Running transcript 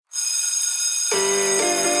Yeah.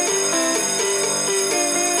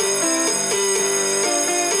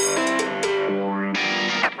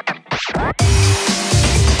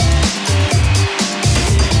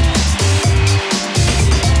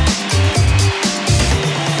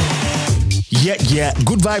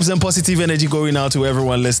 Good vibes and positive energy going out to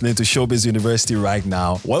everyone listening to Showbiz University right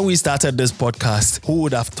now. When we started this podcast, who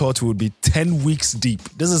would have thought we would be 10 weeks deep?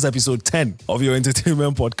 This is episode 10 of your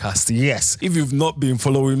entertainment podcast. Yes. If you've not been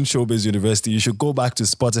following Showbiz University, you should go back to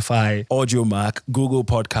Spotify, AudioMac, Google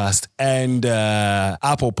Podcast, and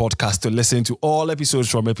Apple Podcast to listen to all episodes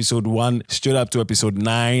from episode 1 straight up to episode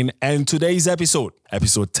 9 and today's episode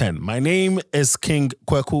 10. My name is King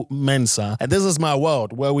Kweku Mensah, and this is my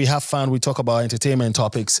world where we have fun, we talk about entertainment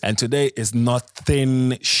topics, and today is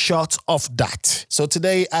nothing short of that. So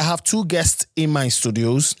today I have two guests in my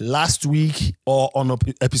studios. Last week, or on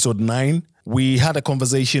episode 9, we had a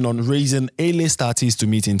conversation on raising A-list artists to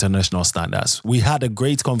meet international standards. We had a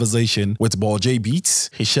great conversation with Ball J Beats.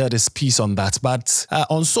 He shared his piece on that. But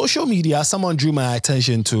on social media, someone drew my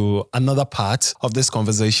attention to another part of this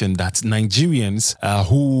conversation that Nigerians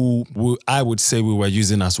I would say we were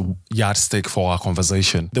using as yardstick for our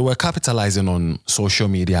conversation. They were capitalizing on social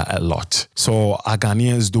media a lot. So are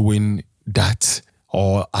Ghanaians doing that?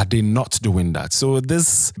 Or are they not doing that? So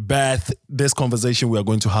this conversation we are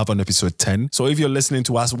going to have on episode 10. So if you're listening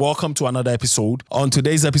to us, welcome to another episode. On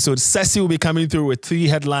today's episode, Ceci will be coming through with 3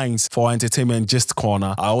 headlines for Entertainment Gist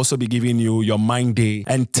Corner. I'll also be giving you your Mind Day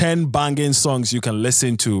and 10 banging songs you can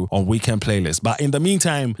listen to on weekend playlists. But in the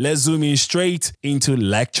meantime, let's zoom in straight into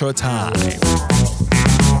lecture time.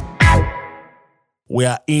 We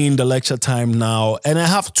are in the lecture time now, and I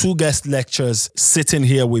have 2 guest lecturers sitting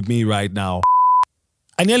here with me right now.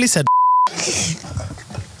 I nearly said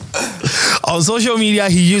on social media,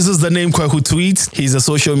 he uses the name Kweku Tweets. He's a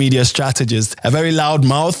social media strategist, a very loud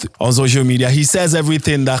mouth on social media. He says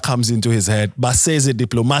everything that comes into his head, but says it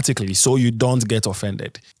diplomatically so you don't get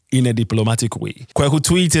offended. In a diplomatic way. Kweku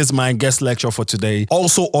Tweet is my guest lecture for today.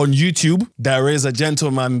 Also on YouTube, there is a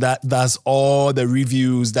gentleman that does all the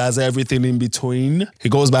reviews, does everything in between. He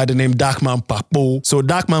goes by the name Darkman Papo. So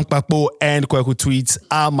Darkman Papo and Kweku Tweets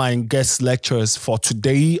are my guest lecturers for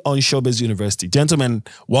today on Showbiz University. Gentlemen,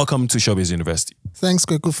 welcome to Showbiz University. Thanks,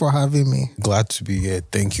 Kweku, for having me. Glad to be here.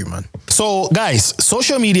 Thank you, man. So, guys,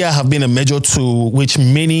 social media have been a major tool which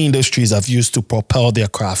many industries have used to propel their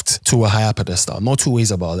craft to a higher pedestal. No two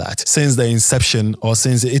ways about that. Since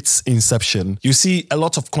its inception, you see a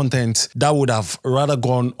lot of content that would have rather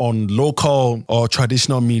gone on local or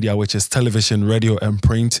traditional media, which is television, radio, and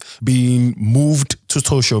print, being moved to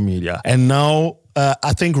social media. And now,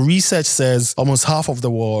 I think research says almost half of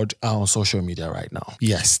the world are on social media right now.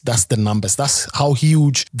 Yes, that's the numbers. That's how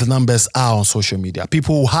huge the numbers are on social media.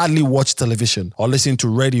 People who hardly watch television or listen to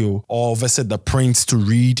radio or visit the print to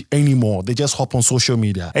read anymore. They just hop on social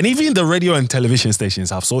media. And even the radio and television stations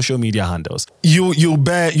have social media handles. You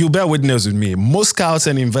bear witness with me. Most scouts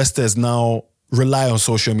and investors now rely on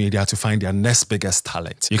social media to find their next biggest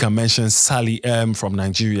talent. You can mention Sally M from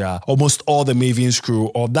Nigeria, almost all the Mavins crew,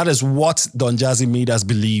 or that is what Don Jazzy made us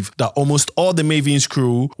believe, that almost all the Mavins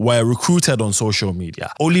crew were recruited on social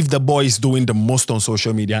media. Olive the Boy is doing the most on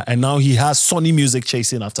social media, and now he has Sony Music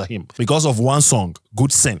chasing after him because of one song,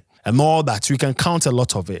 Good Sin. And all that, we can count a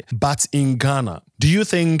lot of it. But in Ghana, do you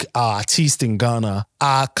think our artists in Ghana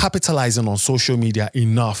are capitalizing on social media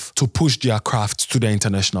enough to push their craft to the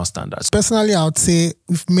international standards? Personally, I would say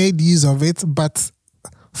we've made use of it, but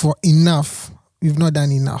for enough, we've not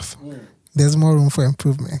done enough. There's more room for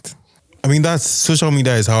improvement. I mean, that's social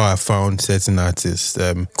media is how I found certain artists.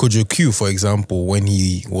 Kojo Q, for example, when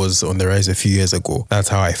he was on the rise a few years ago, that's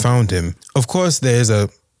how I found him. Of course, there is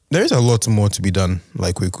a lot more to be done,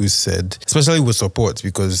 like Kweku said, especially with support,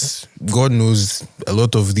 because God knows a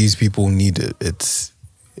lot of these people need it. It's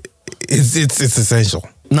essential.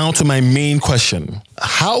 Now to my main question.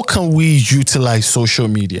 How can we utilize social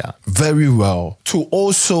media very well to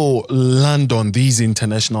also land on these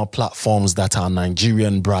international platforms that our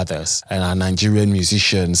Nigerian brothers and our Nigerian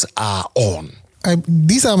musicians are on?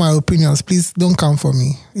 These are my opinions. Please don't come for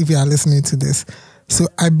me if you are listening to this. So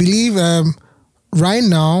I believe right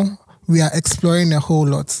now, we are exploring a whole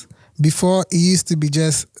lot. Before, it used to be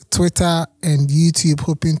just Twitter and YouTube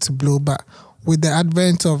hoping to blow back. With the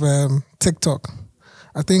advent of TikTok,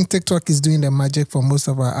 I think TikTok is doing the magic for most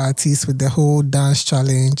of our artists with the whole dance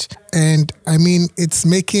challenge. And I mean, it's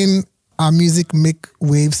making our music make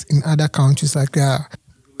waves in other countries. Like we are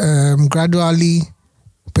gradually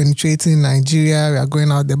penetrating Nigeria, we are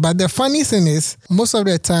going out there. But the funny thing is, most of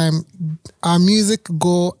the time, our music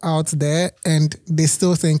go out there and they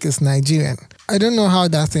still think it's Nigerian. I don't know how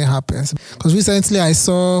that thing happens. Because recently I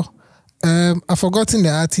saw, I've forgotten the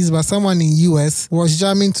artist, but someone in US was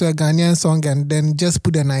jamming to a Ghanaian song and then just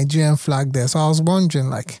put a Nigerian flag there. So I was wondering,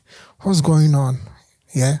 like, what's going on?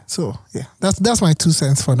 Yeah. So yeah, that's my 2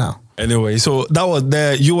 cents for now. Anyway, so that was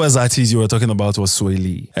the US artist you were talking about was Sway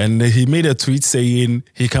Lee. And he made a tweet saying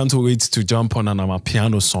he can't wait to jump on an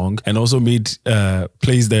Amapiano song, and also plays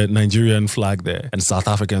the Nigerian flag there, and South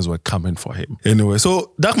Africans were coming for him. Anyway,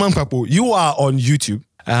 so Darkman Papo, you are on YouTube.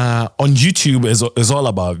 On YouTube is all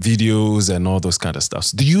about videos and all those kind of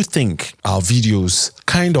stuff. Do you think our videos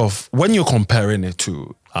kind of, when you're comparing it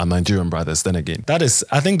to our Nigerian brothers, then again,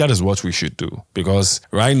 I think that is what we should do, because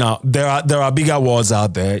right now there are bigger worlds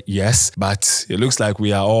out there, yes, but it looks like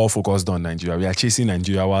we are all focused on Nigeria. We are chasing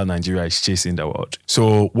Nigeria while Nigeria is chasing the world.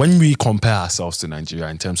 So when we compare ourselves to Nigeria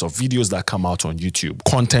in terms of videos that come out on YouTube,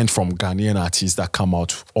 content from Ghanaian artists that come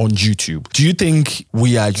out on YouTube, do you think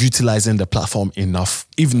we are utilizing the platform enough?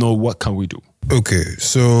 If no, what can we do? Okay,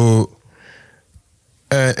 so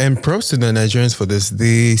and props to the Nigerians for this.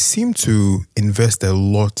 They seem to invest a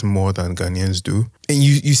lot more than Ghanaians do. And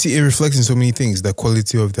you see it reflects in so many things, the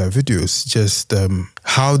quality of their videos, just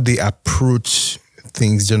how they approach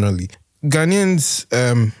things generally. Ghanaians,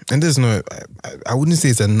 and there's no, I wouldn't say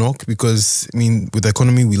it's a knock, because, I mean, with the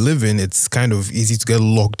economy we live in, it's kind of easy to get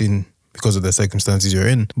locked in because of the circumstances you're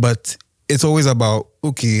in. But it's always about,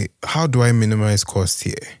 okay, how do I minimize costs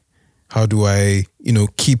here? How do I,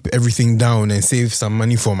 keep everything down and save some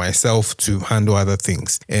money for myself to handle other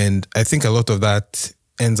things? And I think a lot of that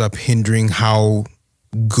ends up hindering how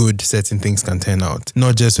good certain things can turn out.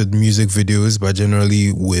 Not just with music videos, but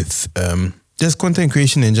generally with just content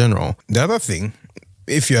creation in general. The other thing,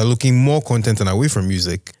 if you are looking more content and away from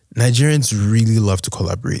music, Nigerians really love to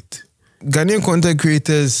collaborate. Ghanaian content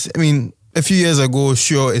creators, I mean, a few years ago,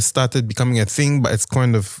 sure, it started becoming a thing, but it's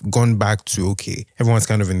kind of gone back to, okay, everyone's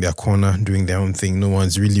kind of in their corner doing their own thing. No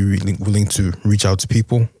one's really willing to reach out to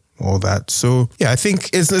people, all that. So, yeah, I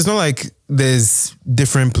think it's not like there's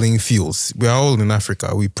different playing fields. We're all in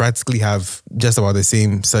Africa. We practically have just about the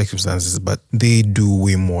same circumstances, but they do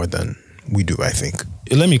way more than we do, I think.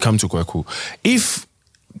 Let me come to Kweku. If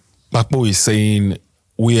Bakbo is saying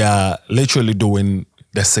we are literally doing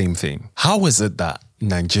the same thing, how is it that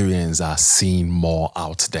Nigerians are seen more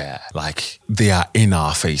out there? Like, they are in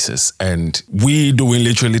our faces, and we doing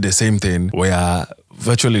literally the same thing. We are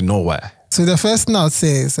virtually nowhere. So the first thing I'll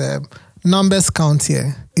say is numbers count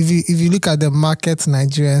here. If you look at the market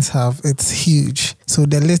Nigerians have, it's huge. So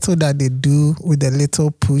the little that they do with the little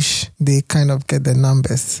push, they kind of get the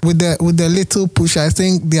numbers. With the little push, I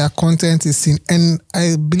think their content is seen, and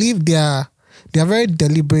I believe they are very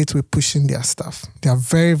deliberate with pushing their stuff. They are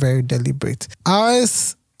very, very deliberate. I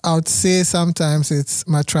would say sometimes it's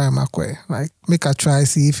my try, my way. Like, make a try,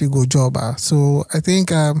 see if you go job. So I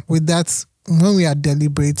think with that, when we are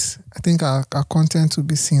deliberate, I think our content will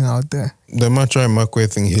be seen out there. The Matra and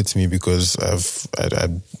Makwe thing hits me because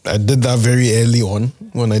I did that very early on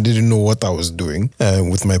when I didn't know what I was doing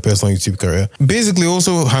with my personal YouTube career. Basically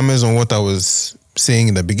also hammers on what I was saying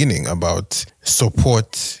in the beginning about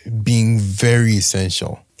support being very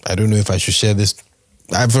essential. I don't know if I should share this.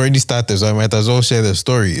 I've already started, so I might as well share the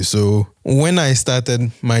story. So when I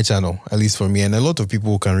started my channel, at least for me, and a lot of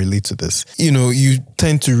people can relate to this, you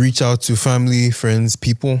tend to reach out to family, friends,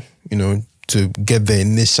 people, to get the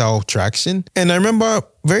initial traction. And I remember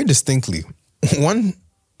very distinctly,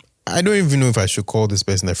 I don't even know if I should call this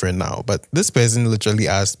person a friend now, but this person literally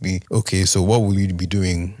asked me, okay, so what will you be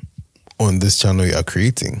doing on this channel you are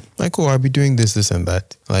creating? Like, oh, I'll be doing this, this, and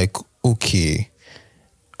that. Like, okay,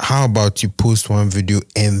 how about you post one video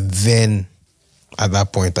and then at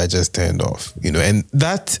that point I just turned off, and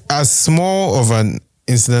that, as small of an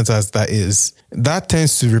incident as that is, that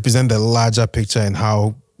tends to represent the larger picture and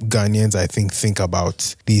how Ghanaians, I think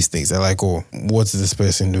about these things. They're like, oh, what's this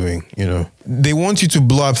person doing? They want you to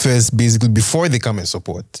blow up first, basically, before they come and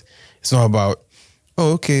support. It's not about,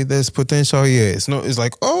 oh, okay, there's potential here. It's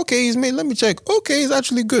like, oh, okay, he's made, let me check. Okay, he's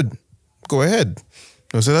actually good. Go ahead.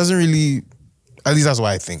 So it doesn't really, at least that's what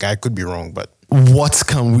I think. I could be wrong, but. What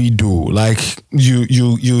can we do? Like,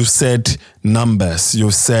 you said numbers, you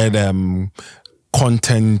said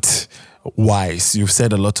content wise, you've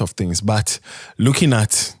said a lot of things, but looking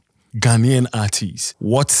at Ghanaian artists,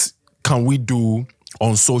 what can we do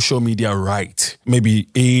on social media right? Maybe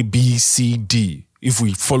A, B, C, D. if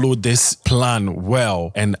we follow this plan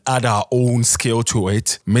well and add our own skill to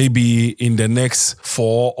it, maybe in the next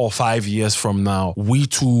 4 or 5 years from now, we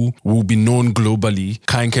too will be known globally,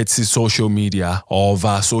 Kanketsi social media or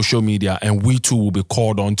via social media, and we too will be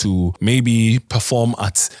called on to maybe perform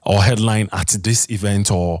at or headline at this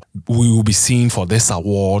event, or we will be seen for this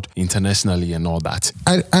award internationally and all that.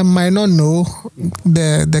 I might not know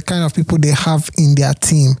the kind of people they have in their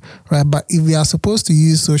team, right? But if we are supposed to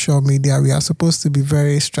use social media, we are supposed to be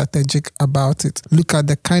very strategic about it. Look at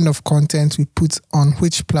the kind of content we put on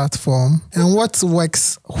which platform and what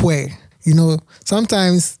works where. You know,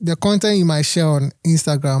 sometimes the content you might share on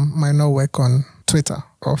Instagram might not work on Twitter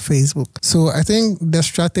or Facebook. So I think the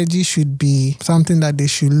strategy should be something that they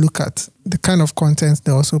should look at, the kind of content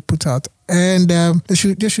they also put out. And they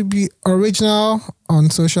should be original on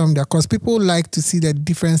social media, because people like to see the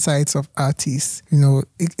different sides of artists. You know,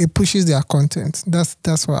 it pushes their content.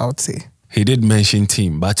 That's what I would say. He did mention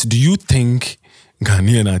team, but do you think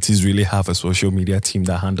Ghanaian artists really have a social media team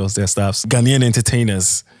that handles their stuff? Ghanaian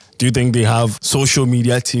entertainers, do you think they have social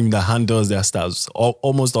media team that handles their stuff?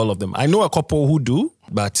 Almost all of them. I know a couple who do,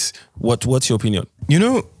 but what's your opinion? You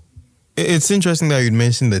know, it's interesting that you'd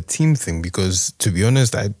mentioned the team thing, because to be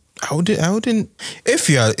honest, I wouldn't. If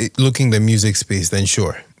you are looking the music space, then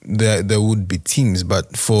sure, there would be teams.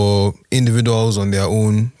 But for individuals on their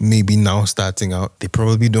own, maybe now starting out, they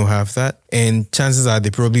probably don't have that, and chances are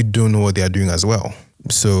they probably don't know what they are doing as well.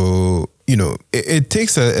 So, you know, it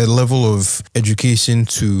takes a level of education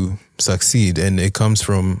to succeed, and it comes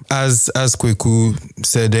from, as Kweku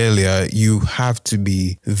said earlier, you have to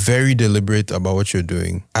be very deliberate about what you're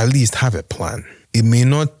doing. At least have a plan. It may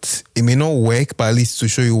not work, but at least to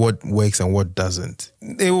show you what works and what doesn't.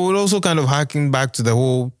 It would also kind of harken back to the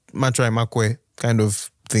whole matrai makwe kind of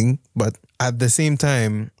thing, but at the same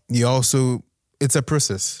time, it's a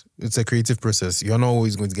process. It's a creative process. You're not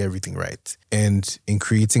always going to get everything right. And in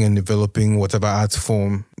creating and developing whatever art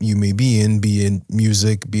form you may be in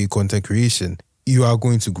music, be it content creation, you are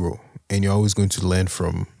going to grow, and you're always going to learn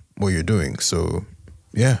from what you're doing. So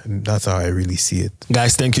yeah, that's how I really see it.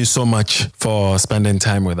 Guys, thank you so much for spending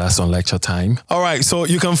time with us on Lecture Time. All right, so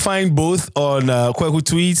you can find both on Kweku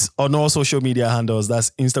Tweets on all social media handles.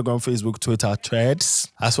 That's Instagram, Facebook, Twitter,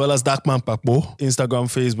 Threads, as well as Darkman Pakbo, Instagram,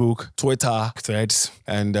 Facebook, Twitter, Threads,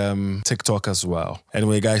 and TikTok as well.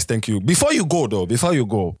 Anyway, guys, thank you. Before you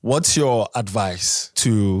go, what's your advice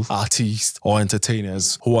to artists or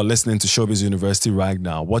entertainers who are listening to Showbiz University right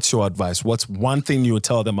now? What's your advice? What's one thing you would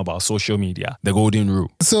tell them about social media? The golden rule.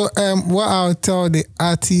 So what I'll tell the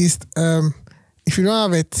artist, if you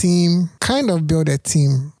don't have a team, kind of build a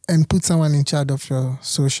team and put someone in charge of your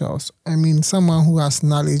socials. I mean, someone who has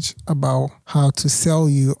knowledge about how to sell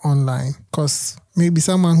you online, because maybe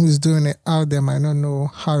someone who's doing it out there might not know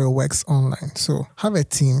how it works online. So have a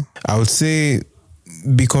team. I would say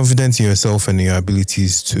be confident in yourself and in your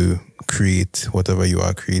abilities to create whatever you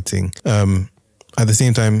are creating. At the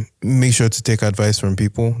same time, make sure to take advice from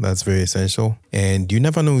people. That's very essential. And you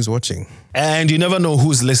never know who's watching. And you never know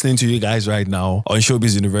who's listening to you guys right now on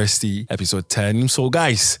Showbiz University, episode 10. So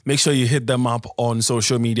guys, make sure you hit them up on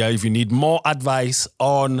social media if you need more advice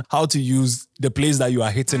on how to use the place that you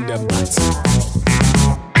are hitting them at.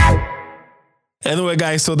 Anyway,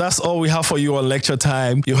 guys, so that's all we have for you on Lecture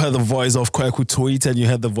Time. You heard the voice of Kweku Tweet and you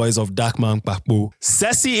heard the voice of Darkman Pakbo.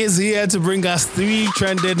 Ceci is here to bring us 3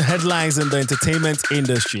 trending headlines in the entertainment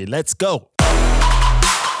industry. Let's go.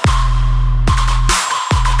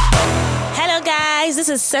 Guys, this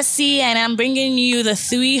is Ceci and I'm bringing you the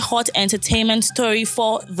 3 hot entertainment story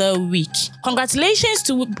for the week. Congratulations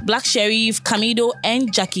to Black Sherif, Kamido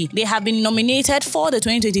and Jackie. They have been nominated for the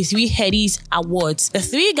 2023 Headies Awards. The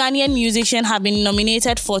 3 Ghanaian musicians have been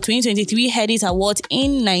nominated for 2023 Headies Awards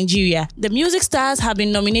in Nigeria. The music stars have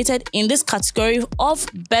been nominated in this category of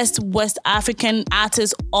Best West African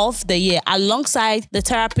Artist of the Year alongside the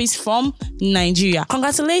therapists from Nigeria.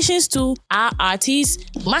 Congratulations to our artists.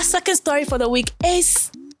 My second story for the week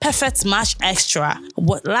is Perfect Match Extra.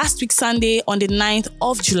 Last week Sunday on the 9th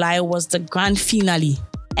of July was the grand finale,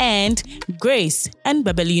 and Grace and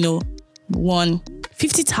Bebelino won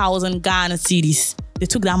 50,000 Ghana cedis. They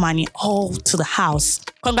took that money all to the house.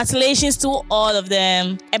 Congratulations to all of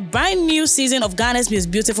them. A brand new season of Ghana's Most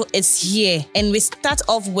Beautiful is here. And we start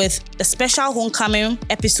off with a special homecoming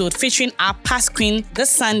episode featuring our past queen this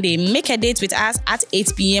Sunday. Make a date with us at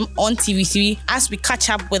 8 p.m. on TV3 as we catch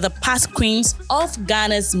up with the past queens of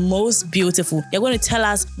Ghana's Most Beautiful. They're going to tell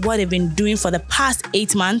us what they've been doing for the past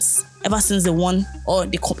 8 months ever since they won or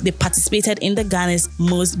they participated in the Ghana's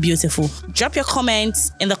Most Beautiful. Drop your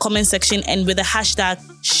comments in the comment section and with the hashtag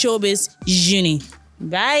ShowbizUni.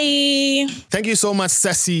 Bye. Thank you so much,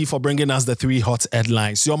 Ceci, for bringing us the 3 hot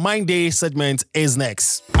headlines. Your Mind Day segment is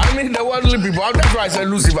next. I mean, the worldly people. That's why I said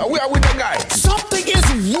Lucifer. We are with the guy. Something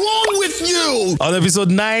is wrong with you. On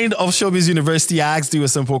episode 9 of Showbiz University, I asked you a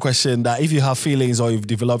simple question that if you have feelings or you've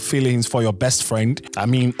developed feelings for your best friend, I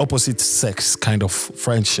mean opposite sex kind of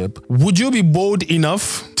friendship, would you be bold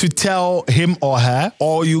enough to tell him or her,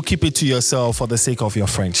 or you keep it to yourself for the sake of your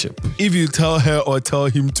friendship? If you tell her or tell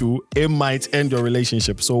him to, it might end your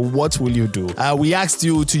relationship. So what will you do? We asked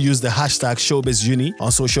you to use the hashtag ShowbizUni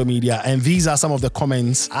on social media, and these are some of the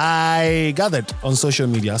comments I gathered on social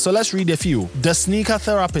media. So let's read a few. The Sneaker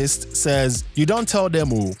Therapist says, you don't tell them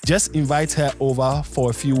who, just invite her over for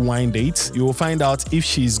a few wine dates. You will find out if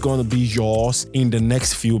she's going to be yours in the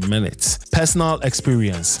next few minutes. Personal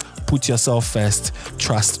experience. Put yourself first.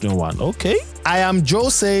 Trust no one. Okay. I am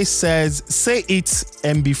Jose says, say it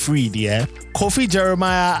and be free, dear. Kofi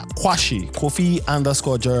Jeremiah Kwashi,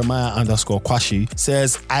 Kofi_Jeremiah_Kwashi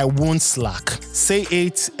says, I won't slack. Say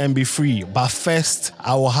it and be free, but first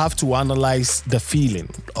I will have to analyze the feeling.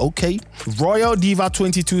 Okay. Royal Diva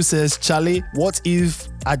 22 says, Charlie, what if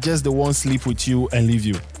I just the one sleep with you and leave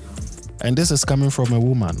you? And this is coming from a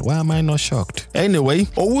woman. Why am I not shocked? Anyway,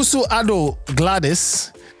 Owusu Ado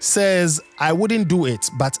Gladys says, I wouldn't do it,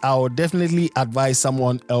 but I'll definitely advise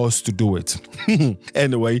someone else to do it.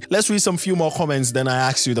 Anyway, let's read some few more comments, then I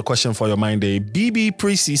ask you the question for your Mind Day. BB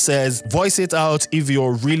Prissy says, voice it out if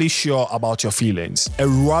you're really sure about your feelings.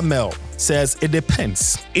 Ramel says, it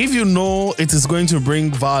depends. If you know it is going to bring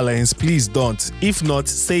violence, please don't. If not,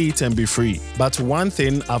 say it and be free. But one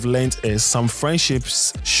thing I've learned is some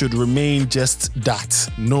friendships should remain just that,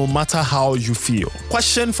 no matter how you feel.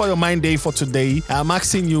 Question for your Mind Day for today. I'm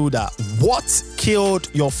asking you that, what killed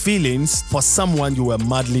your feelings for someone you were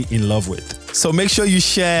madly in love with? So make sure you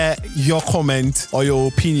share your comment or your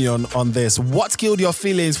opinion on this. What killed your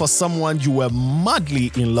feelings for someone you were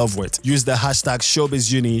madly in love with? Use the hashtag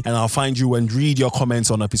ShowbizUni and I'll find you and read your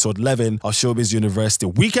comments on episode 11 of Showbiz University.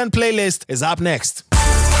 Weekend playlist is up next.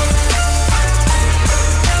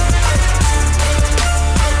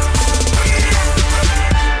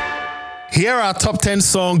 Here are top 10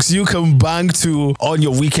 songs you can bang to on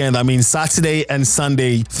your weekend. I mean, Saturday and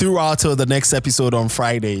Sunday throughout till the next episode on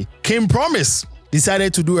Friday. Kim Promise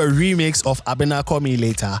decided to do a remix of Abena Call Me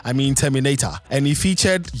Later, Terminator, and he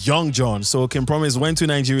featured Young John. So Kim Promise went to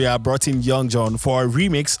Nigeria, brought in Young John for a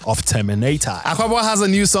remix of Terminator. Aquabo has a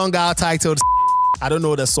new song out titled I don't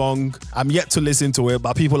know the song. I'm yet to listen to it,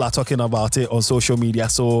 but people are talking about it on social media.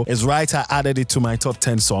 So it's right, I added it to my top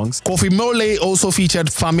 10 songs. Kofi Mole also featured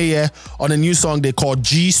Fameye on a new song they call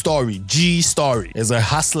G Story. G Story is a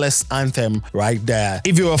hustlers anthem right there.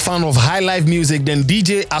 If you're a fan of high life music, then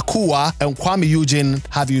DJ Akua and Kwame Eugene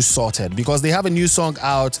have you sorted because they have a new song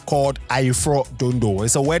out called Ayifro Dondo.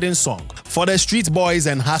 It's a wedding song. For the street boys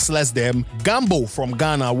and hustlers them, Gambo from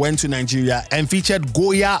Ghana went to Nigeria and featured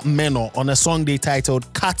Goya Meno on a song they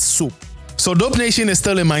titled Cat Soup. So Dope Nation is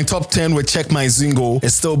still in my top 10 with Check My Zingo.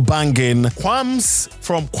 It's still banging. Quams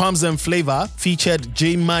from Quams and Flavor featured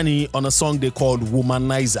J Money on a song they called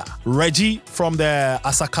Womanizer. Reggie from the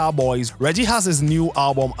Asaka Boys. Reggie has his new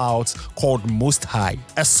album out called Most High.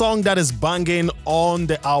 A song that is banging on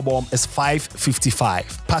the album is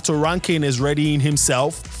 555. Pato Rankin is readying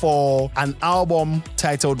himself for an album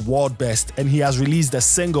titled World Best, and he has released a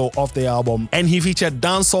single of the album, and he featured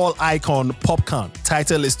dancehall icon Popcorn.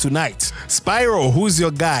 Title is Tonight. Spyro, who's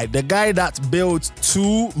your guy? The guy that built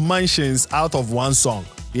 2 mansions out of one song.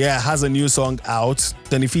 Yeah, has a new song out.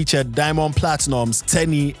 Then he featured Diamond Platinum's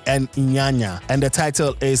Tenny and Inyanya. And the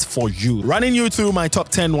title is For You. Running you through my top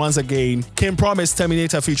 10 once again. Kim Promise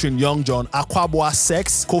Terminator featuring Young John. Aquabwa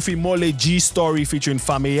Sex. Kofi Mole G Story featuring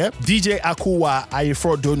Fameye. DJ Akuwa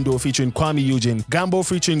Ayifro Dondo featuring Kwame Eugene. Gambo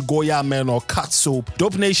featuring Goya Meno Cat Soap.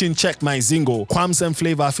 Dope Nation Check My Zingo. Quams and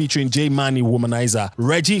Flavor featuring J Money Womanizer.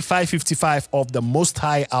 Reggie 555 of the Most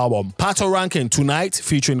High album. Pato Rankin Tonight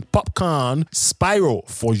featuring Popcorn. Spyro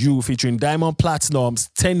For You featuring Diamond Platinum's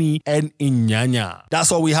Tenny and Inyanya.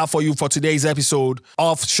 That's all we have for you for today's episode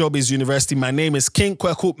of Showbiz University. My name is King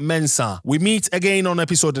Kweku Mensah. We meet again on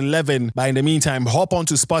episode 11. But in the meantime, hop on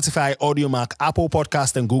to Spotify, Audiomack, Apple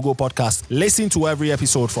Podcast, and Google Podcast. Listen to every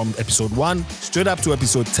episode from episode 1 straight up to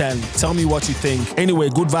episode 10. Tell me what you think. Anyway,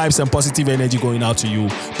 good vibes and positive energy going out to you.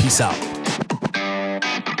 Peace out.